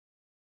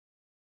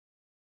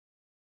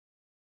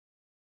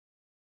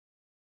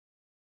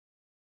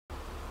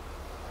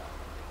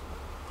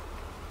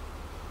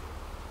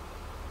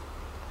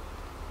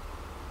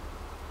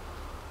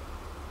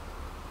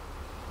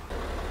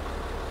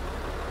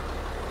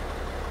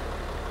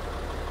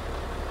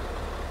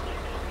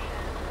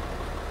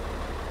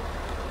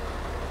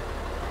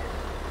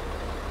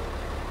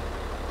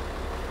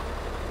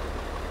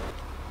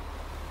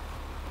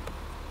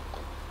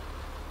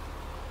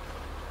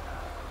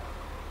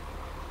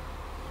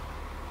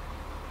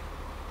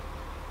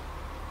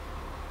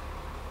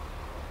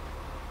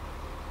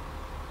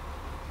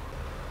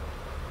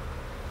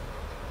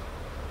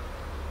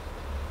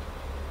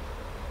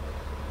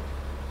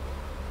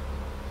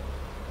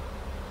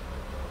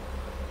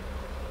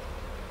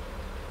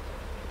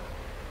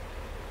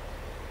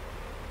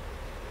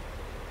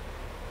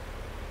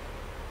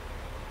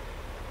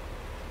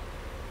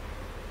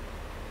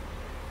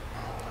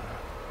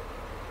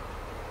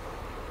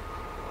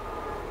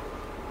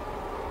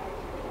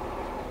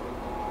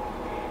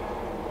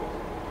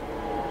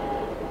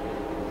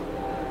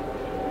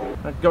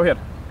Go ahead.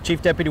 Chief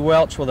Deputy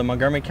Welch with the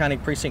Montgomery County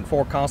Precinct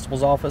 4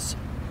 Constable's Office.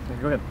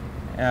 Go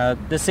ahead.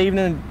 This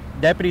evening,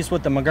 deputies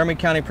with the Montgomery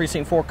County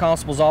Precinct 4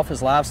 Constable's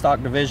Office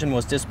Livestock Division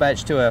was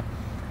dispatched to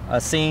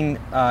a scene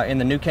in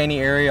the New Caney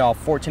area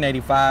off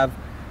 1485.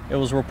 It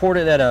was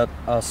reported that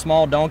a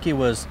small donkey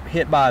was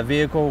hit by a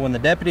vehicle. When the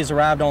deputies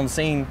arrived on the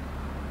scene,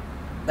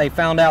 they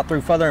found out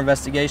through further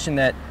investigation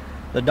that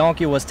the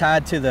donkey was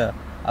tied to the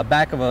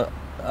back of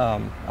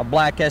a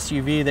black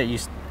SUV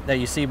that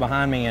you see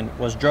behind me, and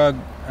was dragged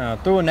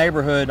through a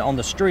neighborhood on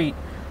the street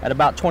at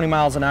about 20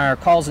 miles an hour,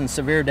 causing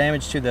severe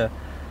damage to the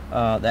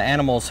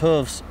animal's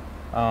hooves.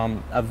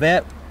 A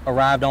vet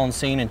arrived on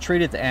scene and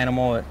treated the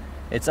animal.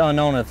 It's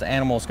unknown if the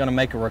animal is going to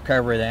make a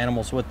recovery. The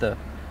animal's with the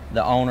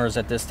owners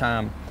at this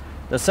time.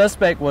 The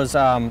suspect was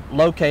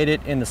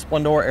located in the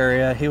Splendora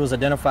area. He was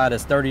identified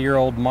as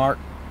 30-year-old Marc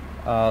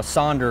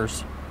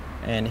Saunders,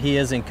 and he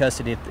is in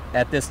custody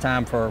at this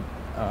time for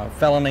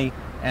felony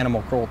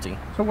animal cruelty.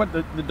 So what,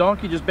 the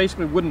donkey just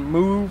basically wouldn't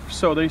move,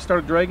 so they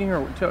started dragging,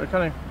 or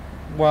kind of?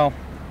 Well,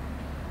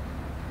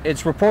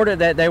 it's reported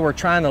that they were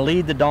trying to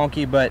lead the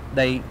donkey, but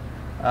the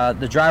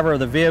driver of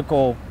the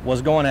vehicle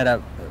was going at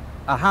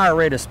a higher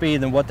rate of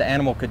speed than what the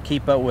animal could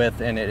keep up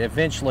with, and it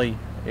eventually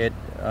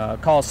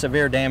caused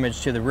severe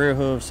damage to the rear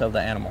hooves of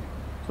the animal.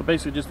 So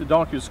basically just the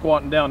donkey was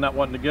squatting down, not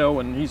wanting to go,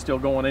 and he's still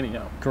going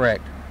anyhow?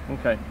 Correct.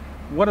 Okay.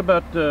 What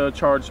about the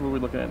charge? What are we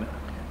looking at now?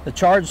 The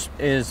charge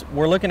is,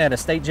 we're looking at a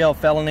state jail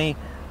felony,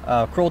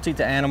 cruelty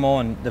to animal,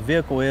 and the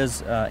vehicle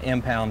is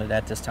impounded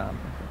at this time.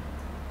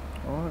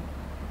 Okay. All right.